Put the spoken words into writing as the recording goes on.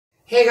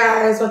Hey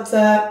guys, what's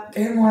up?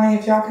 Good morning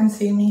if y'all can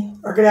see me.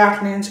 Or good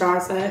afternoon, shall I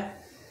say.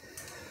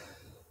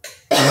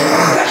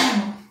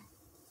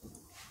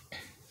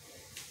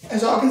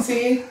 As y'all can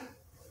see,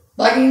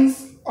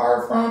 leggings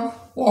are from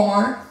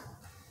Walmart.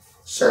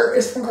 Shirt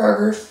is from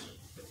Kroger's.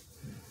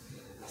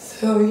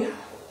 So yeah.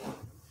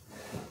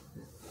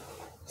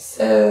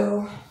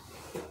 So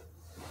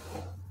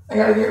I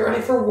gotta get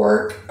ready for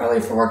work. I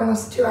leave for work in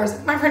less than 2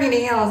 hours. My pretty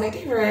nails,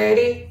 ain't you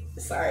ready?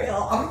 Sorry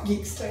y'all, I'm a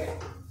geekster.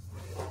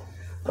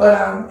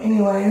 But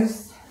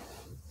anyways,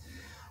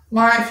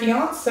 my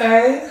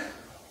fiance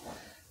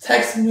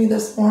texted me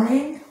this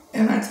morning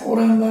and I told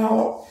him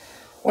about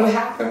what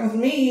happened with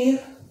me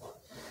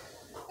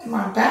and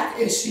my back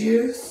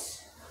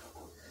issues.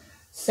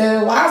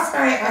 So last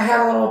night I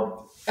had a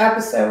little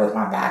episode with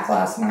my back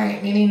last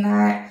night, meaning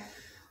that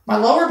my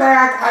lower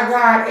back, I've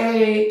got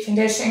a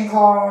condition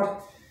called,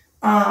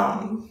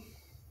 what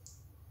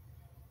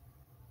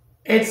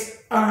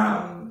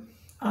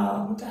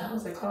the hell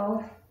is it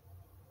called?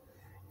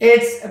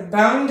 It's a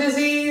bone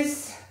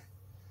disease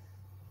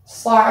 /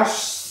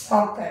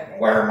 something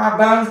where my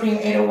bones being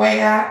ate away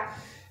at.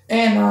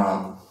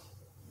 And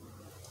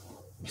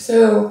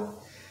so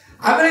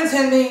I've been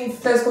attending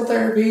physical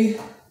therapy,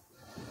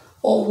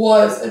 or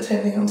was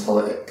attending until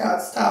it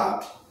got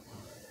stopped.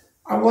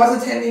 I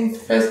was attending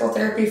physical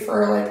therapy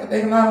for like a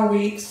big amount of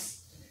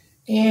weeks,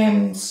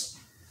 and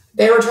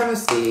they were trying to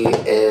see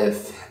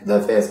if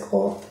the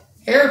physical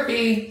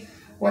therapy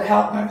would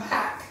help my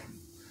back.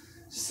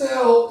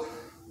 So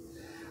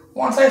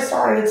once I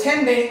started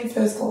attending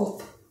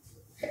physical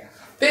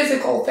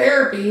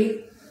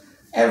therapy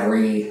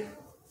every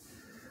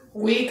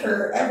week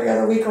or every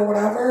other week or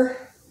whatever,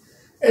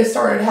 it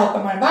started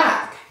helping my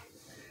back.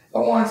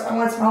 But once I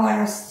went to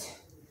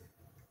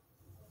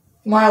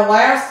my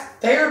last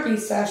therapy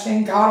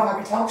session, God, if I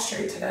could talk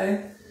straight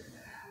today,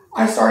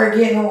 I started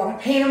getting a lot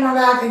of pain in my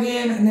back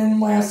again. And then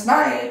last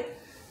night,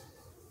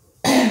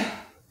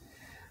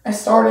 I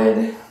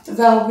started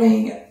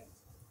developing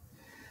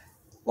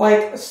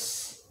like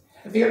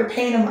severe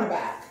pain in my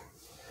back.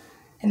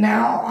 And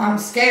now I'm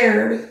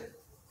scared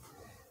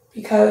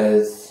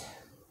because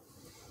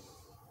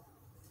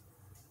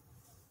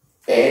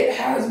it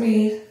has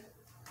me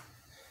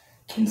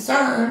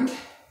concerned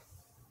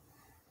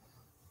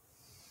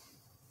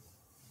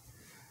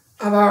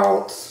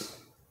about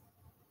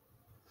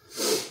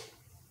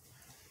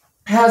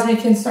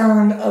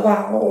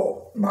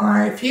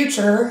my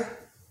future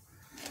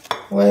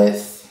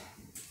with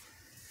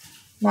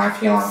my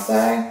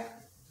fiance,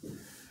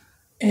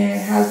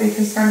 and has me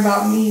concerned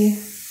about me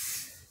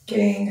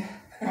getting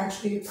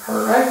actually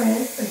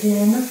pregnant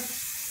again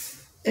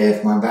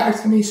if my back's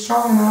gonna be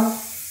strong enough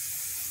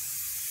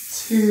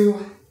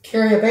to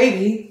carry a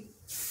baby,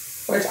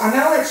 which I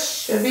know it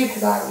should be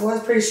because I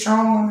was pretty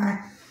strong when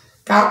I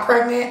got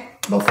pregnant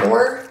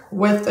before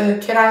with the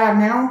kid I have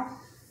now.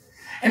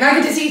 And I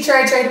get to see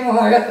Trey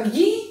tomorrow.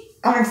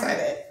 I'm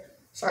excited.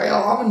 Sorry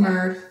y'all, I'm a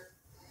nerd.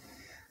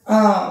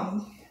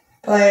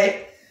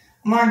 But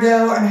I'm gonna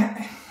go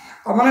and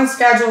I'm gonna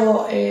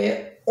schedule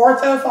a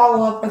ortho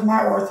follow-up with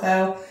my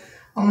ortho.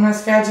 I'm gonna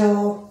try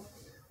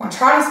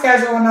to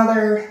schedule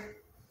another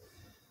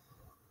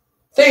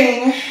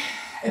thing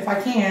if I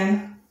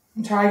can,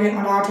 and try to get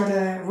my doctor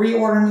to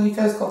reorder me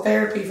physical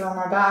therapy for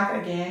my back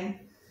again.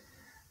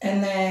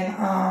 And then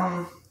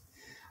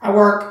I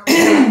work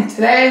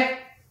today,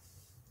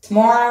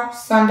 tomorrow,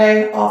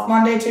 Sunday, off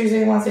Monday,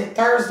 Tuesday, Wednesday,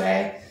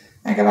 Thursday,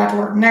 and go back to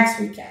work next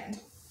weekend.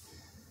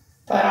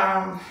 But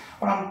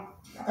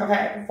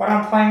what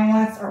I'm playing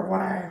with, or what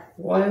I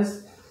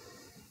was,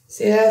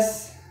 see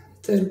this?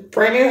 It's a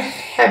brand new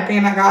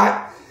headband I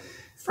got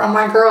from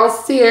my girl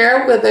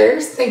Sierra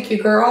Withers. Thank you,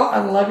 girl. I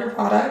love your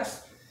products.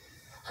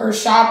 Her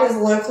shop is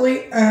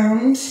locally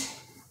owned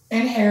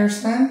in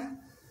Harrison.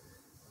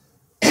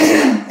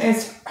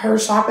 Her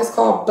shop is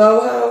called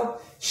Boho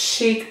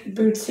Chic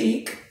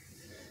Boutique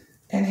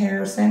in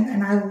Harrison,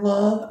 and I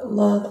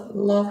love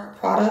her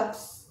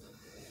products.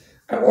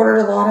 I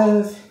ordered a lot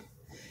of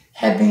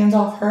headbands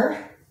off her.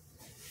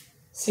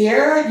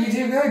 Sierra, you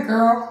do good,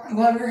 girl. I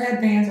love your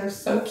headbands. They're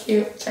so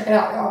cute. Check it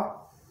out,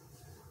 y'all.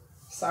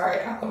 Sorry,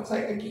 I look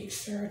like a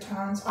geekster at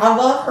times. I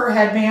love her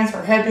headbands.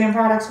 Her headband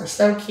products are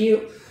so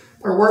cute.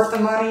 They're worth the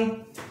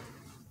money.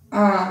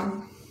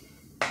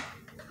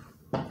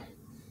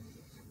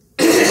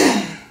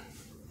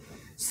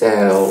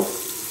 So,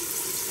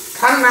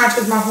 kind of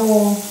matches my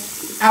whole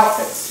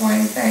outfit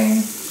swing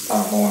thing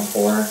that I'm going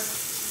for.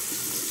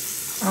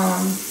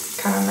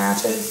 Kind of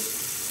matches.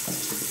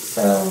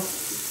 So,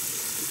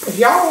 if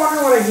y'all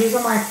wonder what I use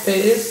on my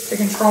face to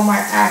control my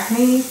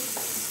acne,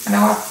 I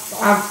know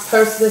I've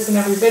posted this in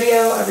every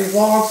video, every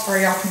vlog.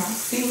 Sorry y'all cannot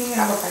see me.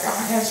 I look like I got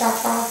my head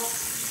chopped off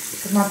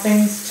because my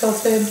thing's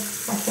tilted,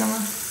 my camera.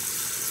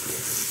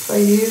 So I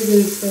use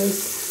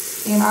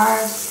this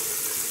Eyes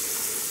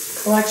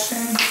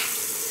collection.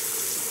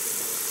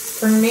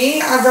 For me,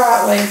 I've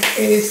got like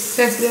a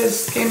sensitive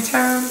skin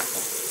tone,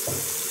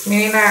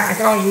 meaning that I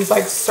can only use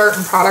like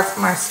certain products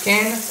for my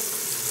skin.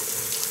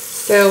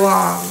 So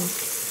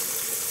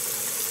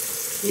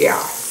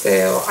yeah,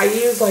 so I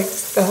use like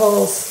the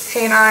whole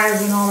hay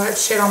knives and all that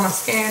shit on my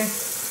skin.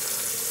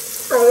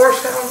 I'm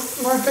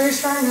washing my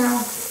face right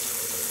now.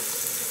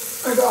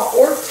 I got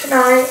work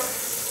tonight.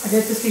 I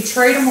get to see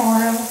Trey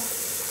tomorrow.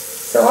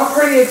 So I'm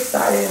pretty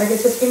excited. I get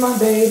to see my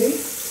baby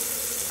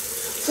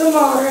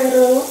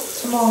tomorrow.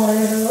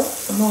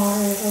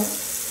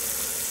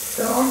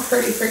 So I'm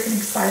pretty freaking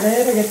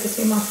excited. I get to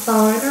see my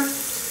son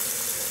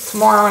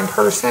tomorrow in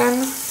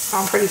person. So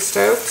I'm pretty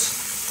stoked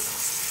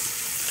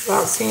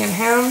about seeing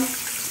him.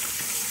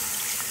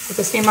 I get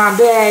to see my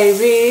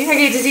baby. I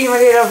get to see my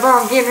little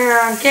funky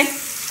monkey.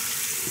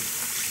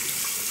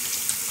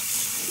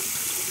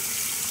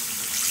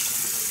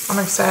 I'm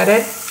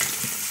excited.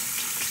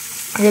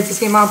 I get to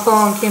see my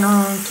pumpkin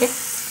monkey.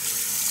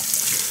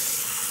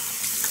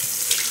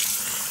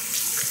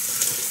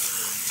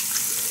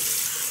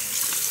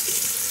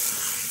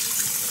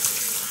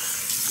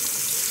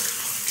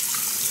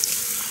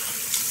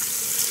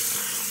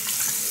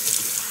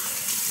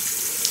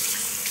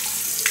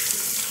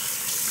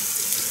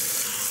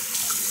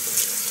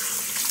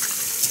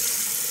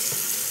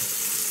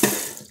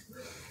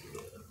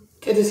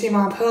 Get to see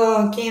my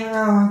pumpkin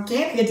monkey.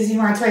 Get to see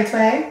my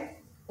Tway.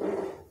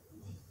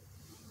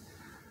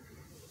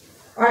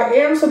 I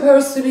am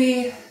supposed to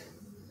be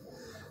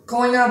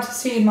going out to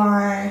see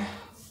my...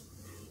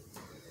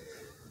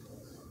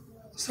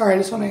 Sorry, I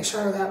just want to make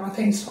sure that my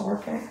thing's still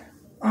working.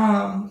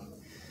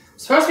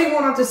 Supposed to be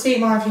going out to see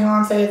my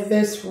fiance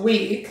this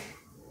week.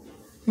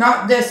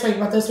 Not this week,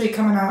 but this week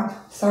coming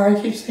up. Sorry,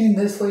 I keep saying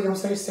this week. I'm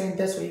supposed to saying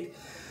this week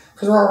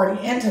because we're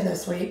already into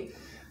this week.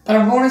 But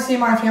I'm going to see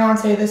my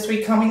fiance this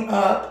week coming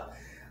up.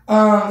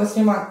 This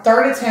will be my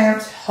third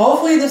attempt.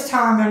 Hopefully this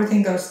time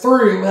everything goes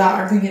through without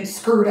everything getting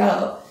screwed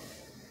up.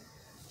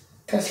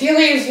 Because he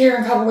leaves here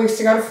in a couple weeks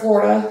to go to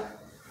Florida.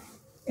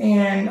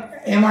 And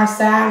am I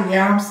sad?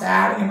 Yeah, I'm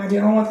sad. Am I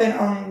dealing with it?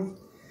 I'm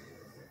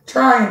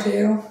trying to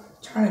deal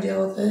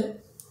with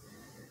it.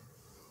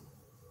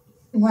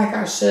 Like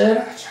I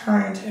should.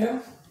 Trying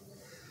to.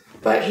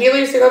 But he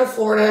leaves to go to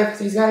Florida because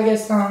he's got to get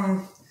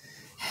some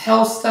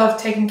health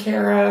stuff taken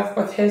care of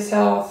with his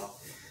health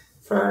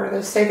for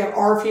the sake of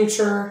our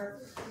future.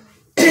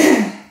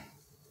 And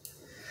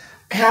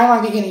I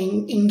might be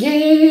getting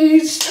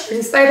engaged. I'm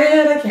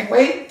excited. I can't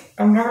wait.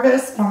 I'm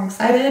nervous, but I'm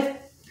excited.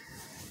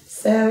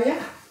 So,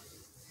 yeah.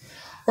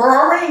 We're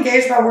already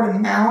engaged by word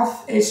of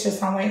mouth. It's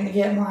just I'm waiting to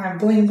get my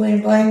bling,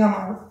 bling, bling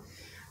on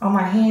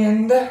my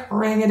hand.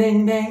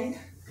 Ring-a-ding-ding.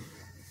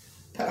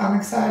 But I'm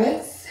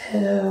excited.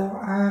 So,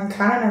 I'm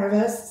kind of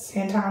nervous at the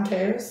same time,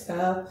 too.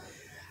 So,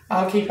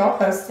 I'll keep y'all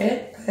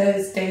posted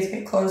as days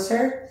get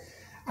closer.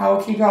 I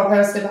will keep y'all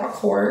posted about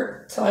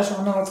court to let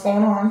y'all know what's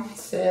going on.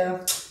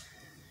 So,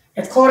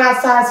 it's cold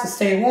outside, so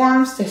stay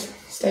warm,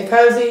 stay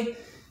cozy.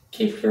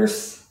 Keep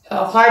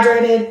yourself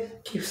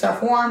hydrated. Keep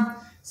yourself warm.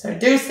 So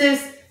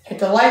deuces. Hit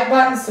the like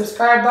button,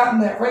 subscribe button,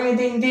 that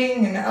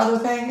ring-a-ding-ding, and the other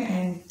thing.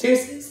 And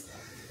deuces.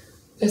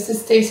 This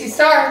is Stacy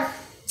Star.